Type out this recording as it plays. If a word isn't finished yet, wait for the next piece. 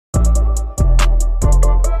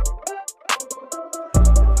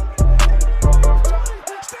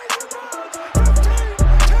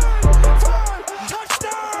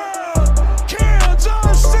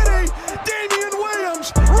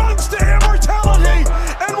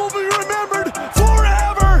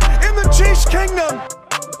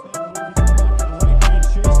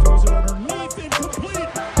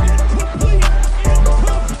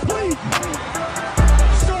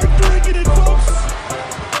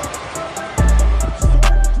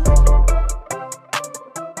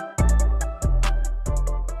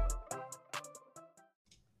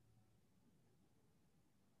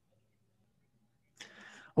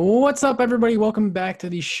What's up, everybody? Welcome back to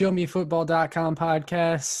the ShowMeFootball.com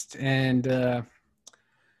podcast. And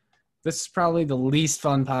this is probably the least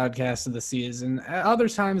fun podcast of the season. Other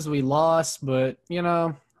times we lost, but,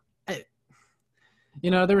 there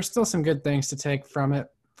were still some good things to take from it.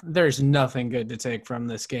 There's nothing good to take from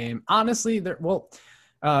this game. Honestly,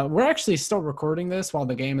 we're actually still recording this while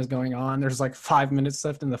the game is going on. There's like 5 minutes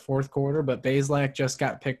left in the fourth quarter, but Bazelak just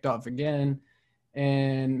got picked off again.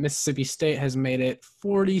 And Mississippi State has made it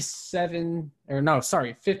 50. No,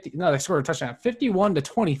 they scored a touchdown,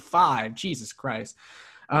 51-25. Jesus Christ.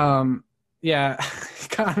 Yeah,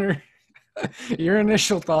 Connor, your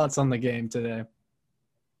initial thoughts on the game today.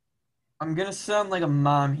 I'm going to sound like a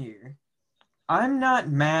mom here. I'm not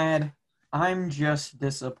mad. I'm just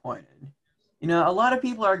disappointed. A lot of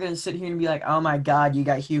people are going to sit here and be like, oh my God, you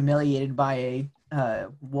got humiliated by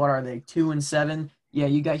what are they, 2-7? Yeah,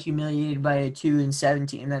 you got humiliated by a 2-7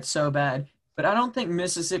 team. That's so bad. But I don't think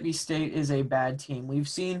Mississippi State is a bad team. We've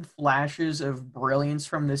seen flashes of brilliance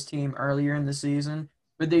from this team earlier in the season,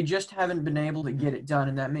 but they just haven't been able to get it done.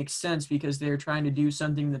 And that makes sense because they're trying to do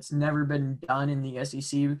something that's never been done in the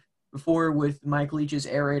SEC before with Mike Leach's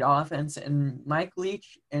air raid offense. And Mike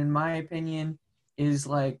Leach, in my opinion, is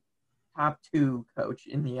like top 2 coach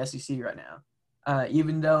in the SEC right now.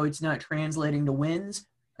 Even though it's not translating to wins,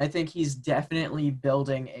 I think he's definitely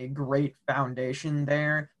building a great foundation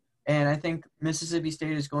there. And I think Mississippi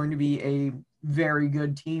State is going to be a very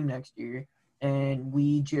good team next year. And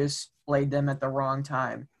we just played them at the wrong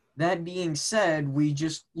time. That being said, we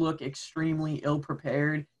just look extremely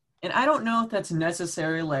ill-prepared. And I don't know if that's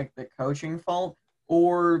necessarily like the coaching fault,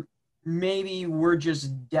 or maybe we're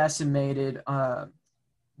just decimated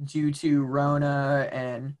due to Rona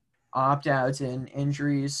and opt-outs and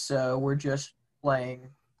injuries. So we're just playing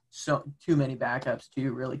too many backups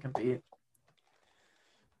to really compete.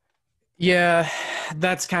 Yeah,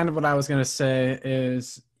 that's kind of what I was going to say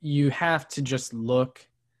is you have to just look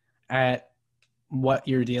at what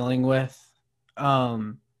you're dealing with. We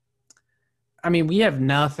have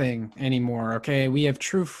nothing anymore, okay? We have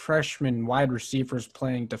true freshman wide receivers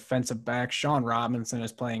playing defensive back. Sean Robinson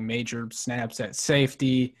is playing major snaps at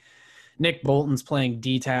safety. Nick Bolton's playing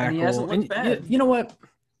D-tackle. And he hasn't looked bad. You know what?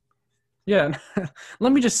 Yeah,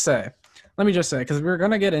 let me just say, because we're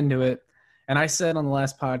going to get into it. And I said on the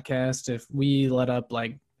last podcast, if we let up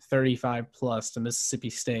like 35 plus to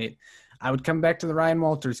Mississippi State, I would come back to the Ryan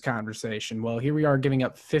Walters conversation. Well, here we are giving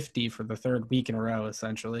up 50 for the third week in a row,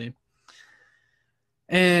 essentially.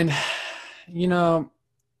 And, I'll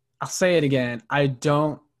say it again. I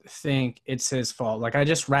don't think it's his fault. Like, I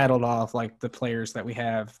just rattled off like the players that we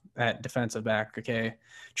have at defensive back. Okay,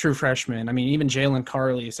 true freshman. Even Jalen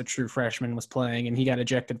Carley is a true freshman, was playing, and he got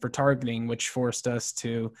ejected for targeting, which forced us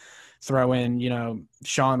to throw in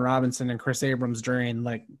Sean Robinson and Chris Abrams during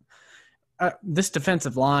this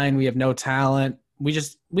defensive line. We have no talent. We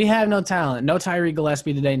have no talent. No Tyree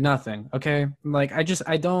Gillespie today. Nothing. Okay,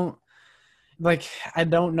 I don't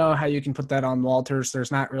know how you can put that on Walters.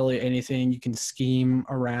 There's not really anything you can scheme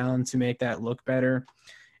around to make that look better.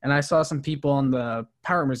 And I saw some people on the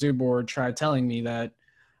Power Mizzou board try telling me that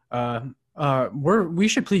we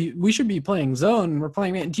should be playing zone. We're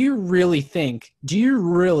playing man. Do you really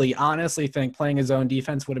honestly think playing a zone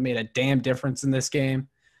defense would have made a damn difference in this game?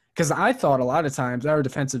 Because I thought a lot of times our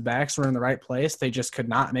defensive backs were in the right place. They just could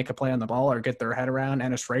not make a play on the ball or get their head around.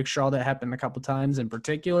 Ennis Rakestraw, that happened a couple times in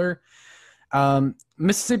particular.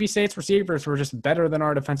 Mississippi State's receivers were just better than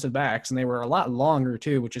our defensive backs, and they were a lot longer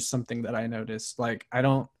too, which is something that I noticed. I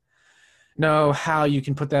don't know how you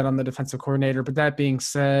can put that on the defensive coordinator, but that being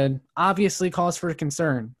said, obviously cause for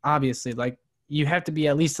concern. Obviously, you have to be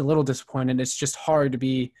at least a little disappointed. It's just hard to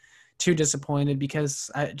be too disappointed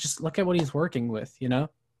because I just look at what he's working with,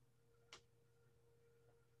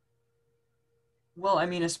 Well,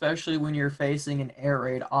 especially when you're facing an air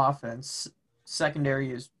raid offense,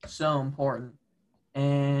 secondary is so important.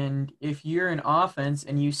 And if you're an offense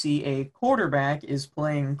and you see a quarterback is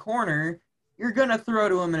playing corner, you're going to throw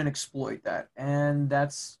to him and exploit that. And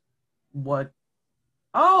that's what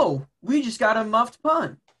 – oh, we just got a muffed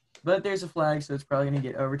punt. But there's a flag, so it's probably going to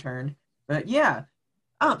get overturned. But, yeah.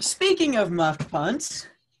 Speaking of muffed punts,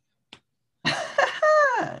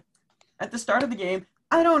 at the start of the game,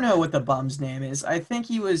 I don't know what the bum's name is. I think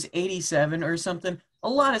he was 87 or something. A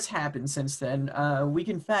lot has happened since then. We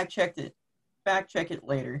can fact check it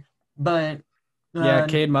later. But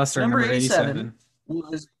Cade Mustard, number 87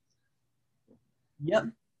 was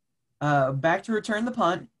back to return the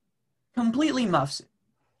punt. Completely muffs it.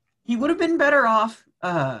 He would have been better off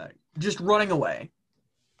just running away.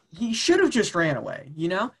 He should have just ran away,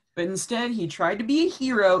 But instead, he tried to be a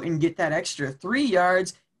hero and get that extra 3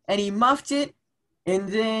 yards, and he muffed it, and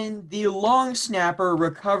then the long snapper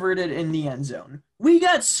recovered it in the end zone. We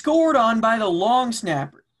got scored on by the long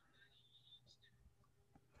snapper.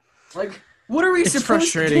 Like, what are we It's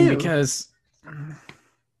supposed to frustrating do? because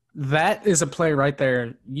that is a play right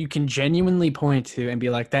there you can genuinely point to and be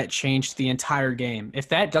like, that changed the entire game. If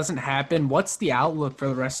that doesn't happen, what's the outlook for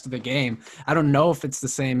the rest of the game? I don't know if it's the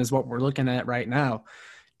same as what we're looking at right now.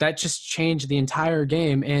 That just changed the entire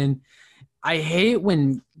game. And I hate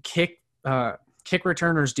when kick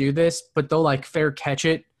returners do this, but they'll like fair catch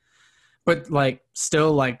it, but like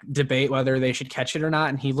still like debate whether they should catch it or not.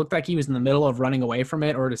 And he looked like he was in the middle of running away from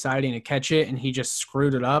it or deciding to catch it, and he just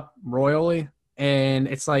screwed it up royally. And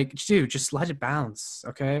it's like, dude, just let it bounce,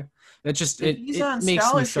 okay? It just If he's it on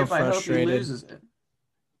makes me so scholarship, I hope he frustrated. loses it.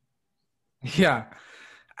 Yeah,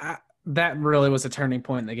 that really was a turning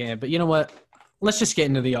point in the game. But you know what? Let's just get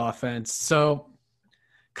into the offense. So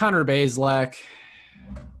Connor Bazelak,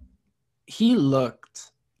 he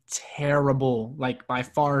looked terrible, like by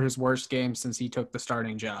far his worst game since he took the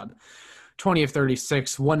starting job. 20 of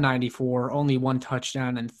 36, 194, only one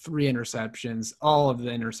touchdown and 3 interceptions. All of the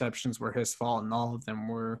interceptions were his fault, and all of them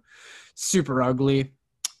were super ugly.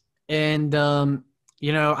 And,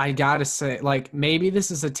 I got to say, like, maybe this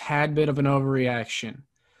is a tad bit of an overreaction.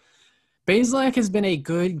 Bazelak has been a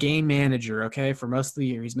good game manager, okay, for most of the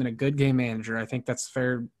year. He's been a good game manager. I think that's a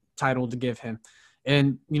fair title to give him.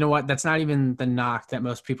 And you know what? That's not even the knock that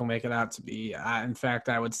most people make it out to be. In fact,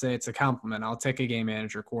 I would say it's a compliment. I'll take a game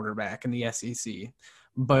manager quarterback in the SEC.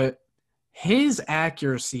 But his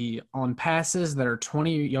accuracy on passes that are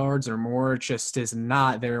 20 yards or more just is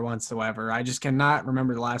not there whatsoever. I just cannot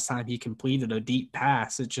remember the last time he completed a deep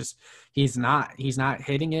pass. It just he's not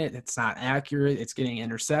hitting it. It's not accurate. It's getting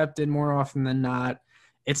intercepted more often than not.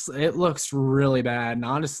 It looks really bad. And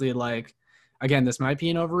honestly, like, again, this might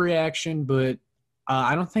be an overreaction, but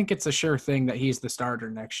I don't think it's a sure thing that he's the starter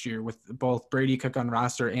next year with both Brady Cook on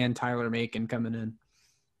roster and Tyler Macon coming in.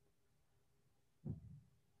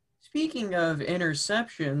 Speaking of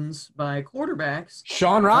interceptions by quarterbacks,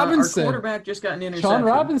 Sean Robinson. Our quarterback just got an interception. Sean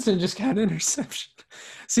Robinson just got an interception.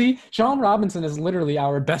 See, Sean Robinson is literally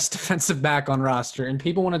our best defensive back on roster, and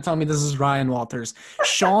people want to tell me this is Ryan Walters.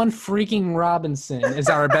 Sean freaking Robinson is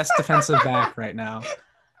our best defensive back right now.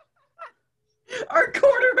 Our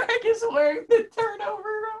quarterback is wearing the turnover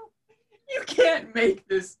rope. You can't make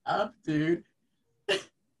this up, dude.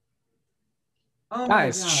 Oh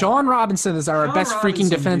guys, Sean Robinson is our best freaking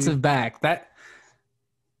defensive dude. Back. That.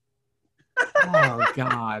 Oh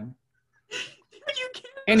God.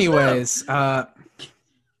 Anyways, At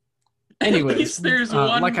least there's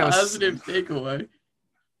one like positive takeaway.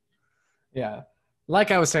 Yeah,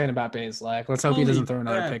 like I was saying about Bazelak. Let's hope he doesn't throw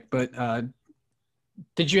another pick. But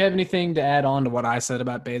did you have anything to add on to what I said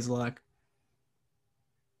about Bazelak?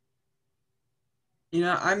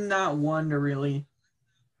 I'm not one to really.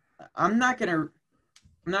 I'm not gonna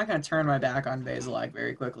turn my back on Bazelak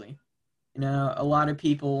very quickly. A lot of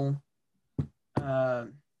people,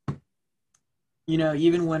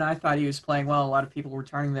 even when I thought he was playing well, a lot of people were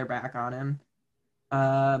turning their back on him.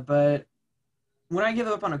 But when I give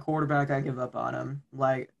up on a quarterback, I give up on him.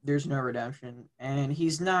 Like, there's no redemption. And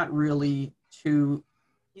he's not at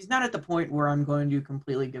the point where I'm going to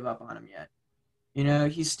completely give up on him yet.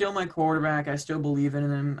 He's still my quarterback. I still believe in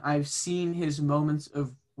him. I've seen his moments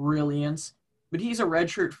of brilliance. But he's a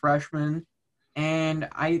redshirt freshman, and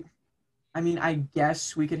I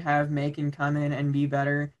guess we could have Macon come in and be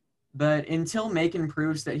better, but until Macon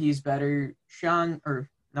proves that he's better, used to talk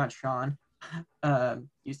about Sean,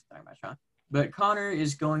 but Connor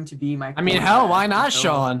is going to be my. Hell, why not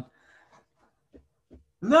Sean?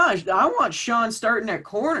 No, I want Sean starting at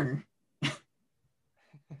corner.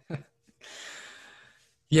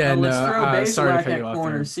 Yeah, let's throw Bazelak at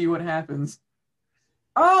corner, see what happens.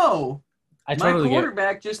 Oh. My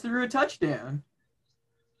quarterback just threw a touchdown.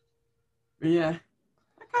 But yeah.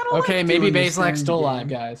 Okay, maybe Bazelak's still alive,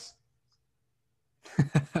 guys.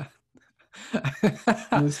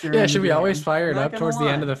 Yeah, should we always fire it up towards the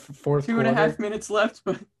end of the fourth quarter? 2.5 minutes left,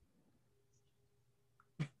 but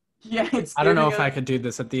yeah, I don't know if I could do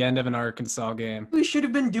this at the end of an Arkansas game. We should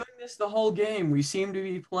have been doing this the whole game. We seem to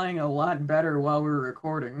be playing a lot better while we were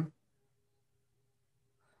recording.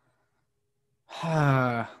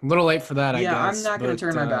 A little late for that, I guess. Yeah, I'm not going to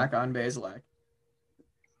turn my back on Bazelak.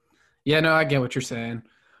 Yeah, no, I get what you're saying.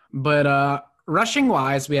 But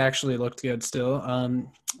rushing-wise, we actually looked good still.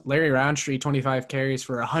 Larry Roundtree, 25 carries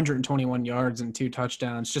for 121 yards and 2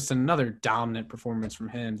 touchdowns. Just another dominant performance from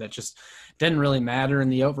him that just didn't really matter in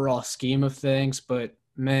the overall scheme of things. But,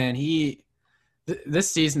 man, he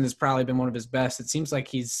This season has probably been one of his best. It seems like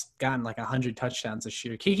he's gotten like 100 touchdowns this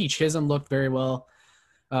year. Kiki Chisholm looked very well.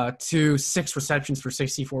 6 receptions for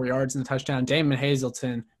 64 yards and a touchdown. Damon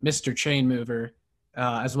Hazelton, Mr. Chain Mover,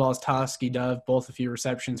 as well as Toski Dove, both a few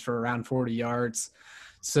receptions for around 40 yards.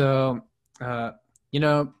 So, you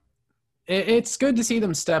know, it's good to see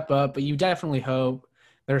them step up, but you definitely hope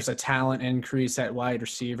there's a talent increase at wide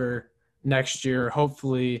receiver next year.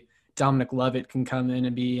 Hopefully, Dominic Lovett can come in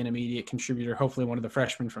and be an immediate contributor. Hopefully, one of the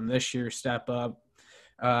freshmen from this year step up.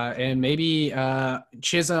 And maybe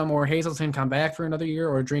Chisholm or Hazelton come back for another year,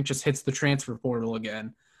 or Drink just hits the transfer portal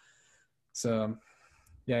again. So,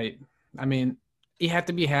 yeah, I mean, you have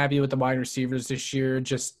to be happy with the wide receivers this year,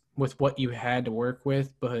 just with what you had to work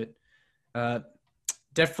with. But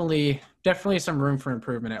definitely some room for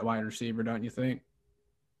improvement at wide receiver, don't you think?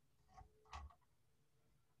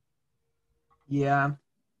 Yeah,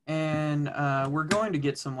 and we're going to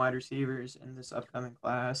get some wide receivers in this upcoming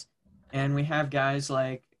class. And we have guys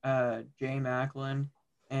like Jay Macklin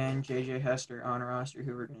and JJ Hester on roster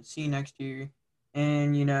who we're going to see next year.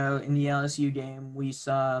 And, you know, in the LSU game, we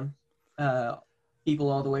saw people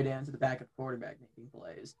all the way down to the backup quarterback making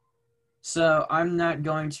plays. So I'm not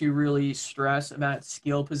going to really stress about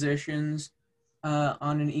skill positions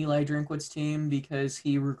on an Eli Drinkwitz team because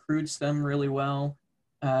he recruits them really well.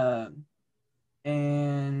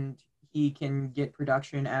 And he can get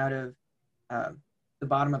production out of the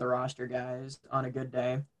bottom of the roster guys on a good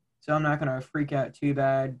day. So I'm not going to freak out too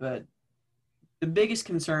bad, but the biggest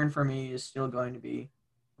concern for me is still going to be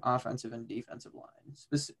offensive and defensive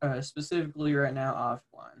line, specifically right now off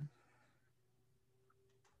line.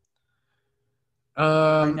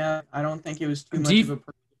 Right now, I don't think it was too much of a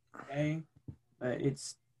day, but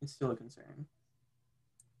it's still a concern.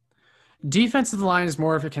 Defensive line is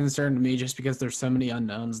more of a concern to me just because there's so many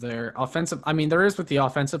unknowns there. There is with the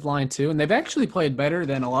offensive line too, and they've actually played better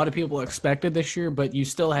than a lot of people expected this year, but you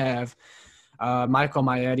still have Michael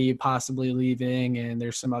Maietti possibly leaving, and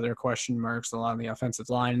there's some other question marks along the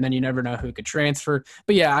offensive line, and then you never know who could transfer.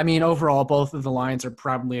 But yeah, I mean, overall, both of the lines are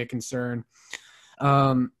probably a concern.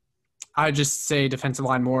 I just say defensive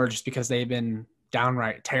line more just because they've been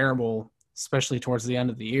downright terrible, especially towards the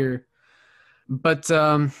end of the year. But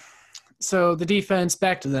so the defense,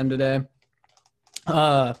 back to them today.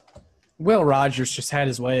 Will Rogers just had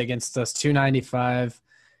his way against us, 295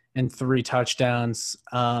 and 3 touchdowns.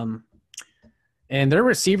 And their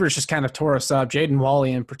receivers just kind of tore us up. Jaden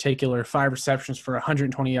Wally in particular, 5 receptions for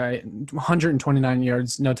 129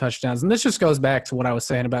 yards, no touchdowns. And this just goes back to what I was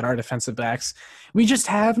saying about our defensive backs. We just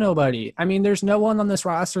have nobody. I mean, there's no one on this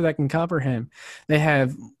roster that can cover him. They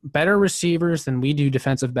have better receivers than we do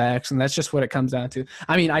defensive backs, and that's just what it comes down to.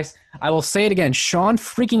 I mean, I will say it again. Sean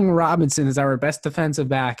freaking Robinson is our best defensive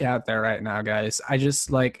back out there right now, guys. I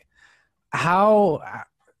just like how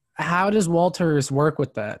does Walters work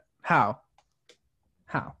with that? How?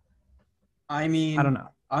 I mean, I don't know.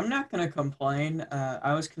 I'm not going to complain.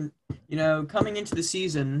 Coming into the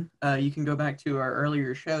season, you can go back to our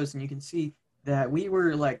earlier shows and you can see that we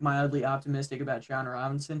were like mildly optimistic about Sean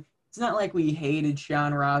Robinson. It's not like we hated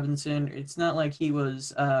Sean Robinson. It's not like he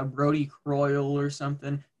was Brody Croyle or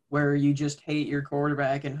something where you just hate your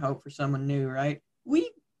quarterback and hope for someone new, right?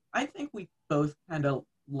 I think we both kind of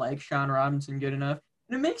like Sean Robinson good enough.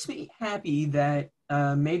 And it makes me happy that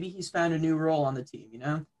maybe he's found a new role on the team, you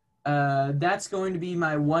know? That's going to be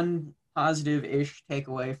my one positive-ish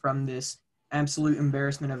takeaway from this absolute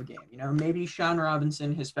embarrassment of a game. You know, maybe Sean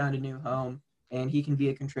Robinson has found a new home and he can be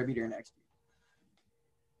a contributor next year.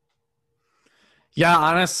 Yeah,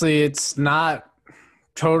 honestly, it's not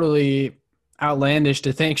totally outlandish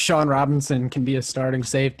to think Sean Robinson can be a starting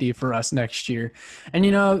safety for us next year. And,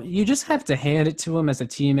 you know, you just have to hand it to him as a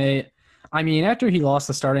teammate. I mean, after he lost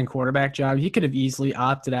the starting quarterback job, he could have easily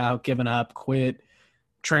opted out, given up, quit,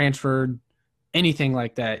 transferred, anything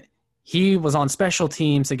like that. He was on special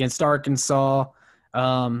teams against Arkansas.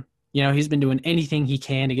 He's been doing anything he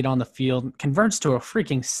can to get on the field, converts to a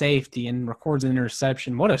freaking safety and records an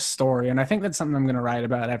interception. What a story. And I think that's something I'm going to write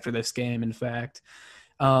about after this game, in fact.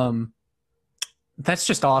 That's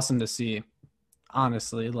just awesome to see,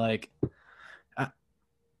 honestly. Like,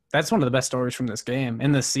 that's one of the best stories from this game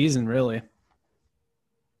in this season, really.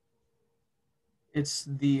 It's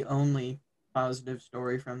the only positive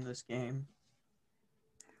story from this game.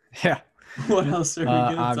 Yeah. What else are we going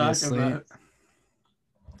to talk about?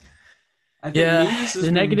 I think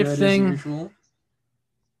the negative thing.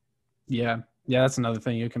 Yeah, that's another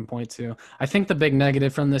thing you can point to. I think the big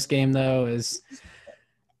negative from this game, though, is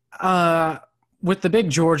with the big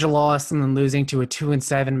Georgia loss and then losing to a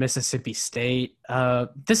 2-7 Mississippi State,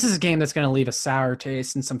 this is a game that's going to leave a sour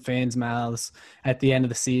taste in some fans' mouths at the end of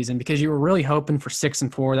the season because you were really hoping for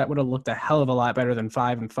 6-4. That would have looked a hell of a lot better than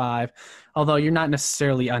 5-5. Although you're not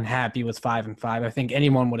necessarily unhappy with 5-5, I think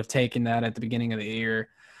anyone would have taken that at the beginning of the year.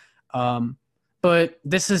 Um, but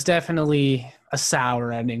this is definitely a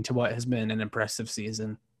sour ending to what has been an impressive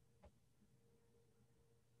season.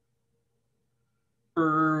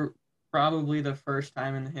 For probably the first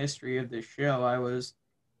time in the history of this show, I was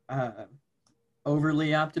uh,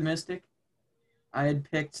 overly optimistic. I had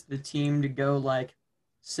picked the team to go like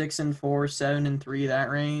 6-4, 7-3, that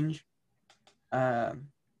range.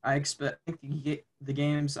 I expect the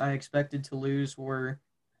games I expected to lose were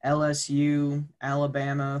LSU,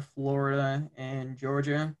 Alabama, Florida, and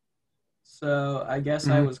Georgia. So I guess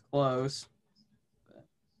I Mm-hmm. was close. But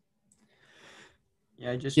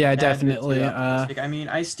yeah, just a Yeah, tad bit too definitely. optimistic. I mean,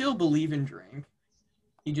 I still believe in Drink.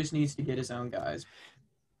 He just needs to get his own guys.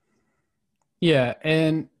 Yeah,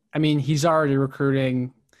 and I mean he's already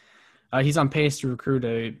recruiting. He's on pace to recruit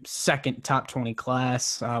a second top 20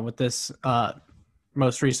 class with this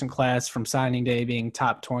most recent class from signing day being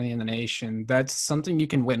top 20 in the nation. That's something you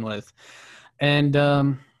can win with, and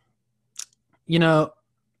you know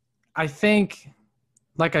I think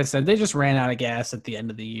like I said, they just ran out of gas at the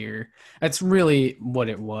end of the year. That's really what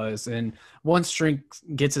it was. And once Drink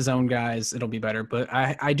gets his own guys, it'll be better. But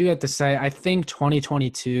I do have to say, I think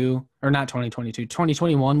 2022 or not 2022,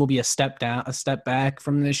 2021 will be a step down, a step back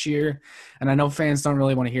from this year. And I know fans don't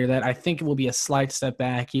really want to hear that. I think it will be a slight step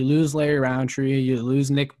back. You lose Larry Roundtree, you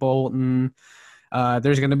lose Nick Bolton.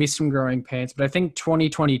 There's going to be some growing pains, but I think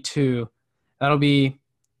 2022, that'll be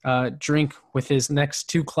Drink with his next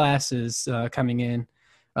two classes coming in,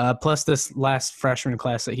 plus this last freshman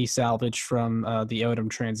class that he salvaged from the Odom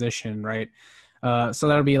transition, right? So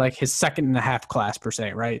that'll be like his second and a half class per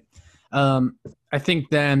se, right? Um, I think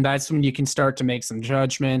then that's when you can start to make some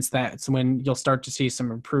judgments. That's when you'll start to see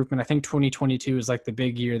some improvement. I think 2022 is like the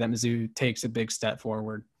big year that Mizzou takes a big step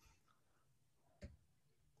forward.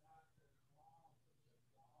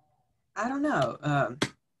 I don't know.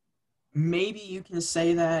 Maybe you can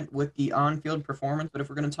say that with the on-field performance, but if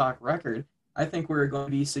we're going to talk record, I think we're going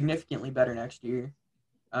to be significantly better next year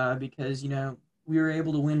because we were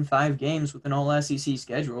able to win 5 games with an all SEC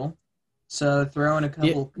schedule. So throw in a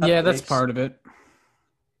Yeah, couple yeah, that's cupcakes. part of it.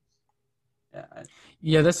 Yeah,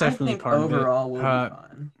 Yeah, that's I definitely think part of it. overall we'll be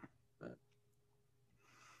fine. But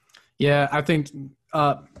Yeah, I think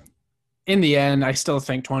uh, in the end, I still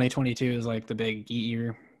think 2022 is like the big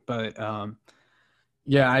year. But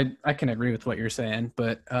yeah, I can agree with what you're saying.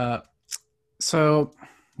 But so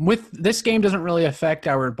with this game doesn't really affect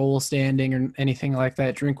our bowl standing or anything like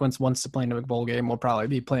that. Drink once wants to play in a bowl game. We'll probably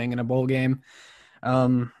be playing in a bowl game,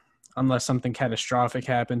 um, unless something catastrophic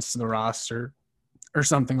happens to the roster or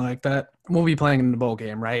something like that. We'll be playing in the bowl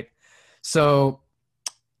game, right? So,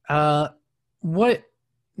 uh, what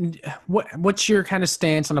what's your kind of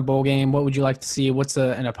stance on a bowl game? What would you like to see? What's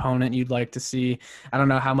an opponent you'd like to see? I don't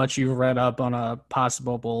know how much you've read up on a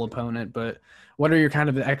possible bowl opponent, but what are your kind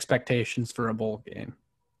of expectations for a bowl game?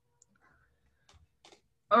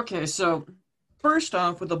 okay, so first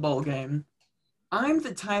off with the bowl game, I'm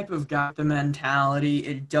the type of guy with the mentality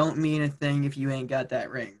it don't mean a thing if you ain't got that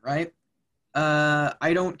ring, right?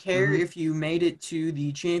 I don't care Mm-hmm. if you made it to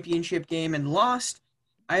the championship game and lost.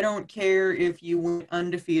 I don't care if you went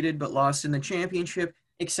undefeated but lost in the championship,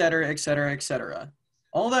 etc., etc., etc.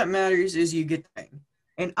 All that matters is you get the thing.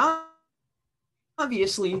 And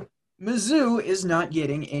obviously, Mizzou is not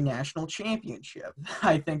getting a national championship.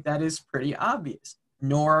 I think that is pretty obvious.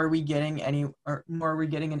 Nor are we getting nor are we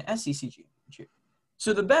getting an SEC championship.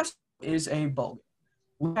 So the best is a bowl game.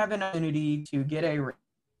 We have an opportunity to get a ring.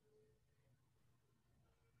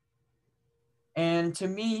 And to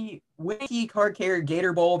me, Wiki Car Care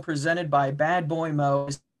Gator Bowl presented by Bad Boy Mo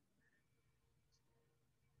is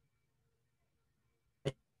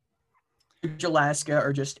Alaska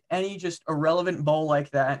or just any just irrelevant bowl like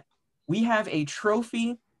that. We have a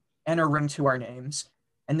trophy and a ring to our names,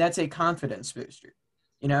 and that's a confidence booster.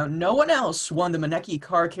 No one else won the Maneki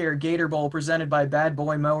Car Care Gator Bowl presented by Bad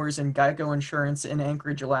Boy Mowers and Geico Insurance in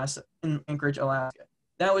Anchorage, Alaska.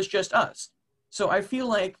 That was just us. So I feel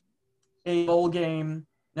like a bowl game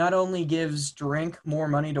not only gives Drink more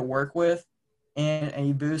money to work with and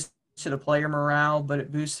a boost to the player morale, but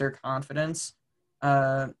it boosts their confidence.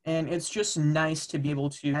 And it's just nice to be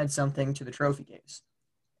able to add something to the trophy case.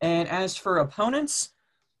 And as for opponents,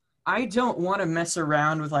 I don't want to mess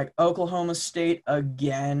around with like Oklahoma State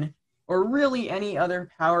again, or really any other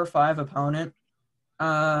Power Five opponent.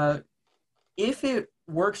 Uh, if it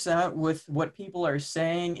works out with what people are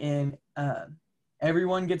saying in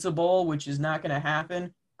everyone gets a bowl, which is not going to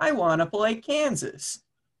happen, I want to play Kansas.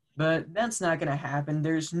 But that's not going to happen.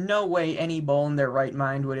 There's no way any bowl in their right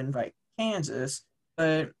mind would invite Kansas.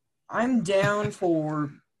 But I'm down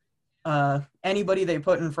for anybody they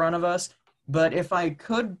put in front of us. But if I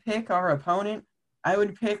could pick our opponent, I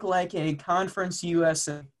would pick like a Conference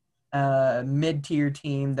USA mid-tier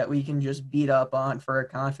team that we can just beat up on for a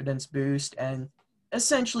confidence boost and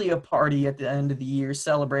essentially a party at the end of the year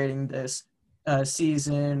celebrating this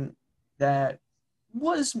season that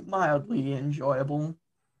was mildly enjoyable.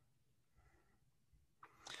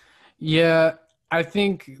 Yeah, I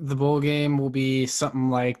think the bowl game will be something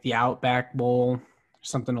like the Outback Bowl,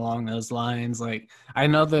 something along those lines. Like I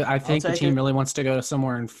I'll think the take team it. really wants to go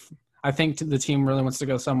somewhere I think the team really wants to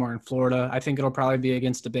go somewhere in Florida. I think it'll probably be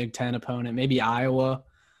against a Big Ten opponent, maybe Iowa.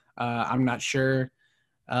 I'm not sure.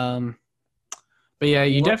 Um, but yeah,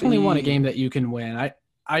 you definitely want a game Whoopee. that you can win.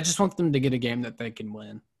 I just want them to get a game that they can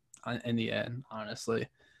win in the end, honestly.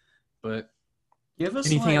 But Give us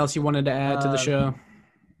anything like else you wanted to add to the uh show?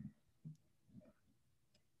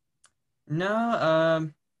 no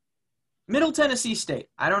Middle Tennessee State.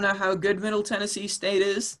 I don't know how good Middle Tennessee State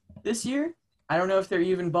is this year. I don't know if they're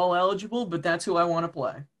even bowl eligible, but that's who I want to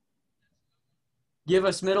play. Give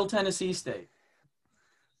us Middle Tennessee State.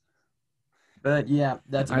 But yeah,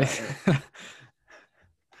 that's I about it.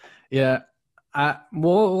 Yeah,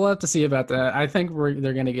 we'll have to see about that. I think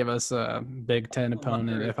they're going to give us a Big Ten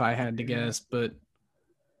opponent if I had to guess, but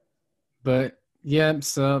yeah.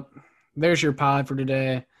 So there's your pod for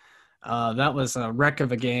today. That was a wreck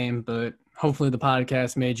of a game, but hopefully the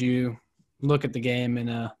podcast made you look at the game in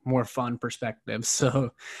a more fun perspective.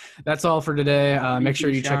 So that's all for today. Make sure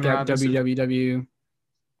you check out www.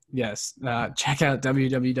 Yes, check out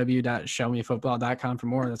www.showmefootball.com for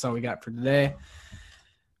more. That's all we got for today.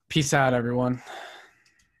 Peace out, everyone.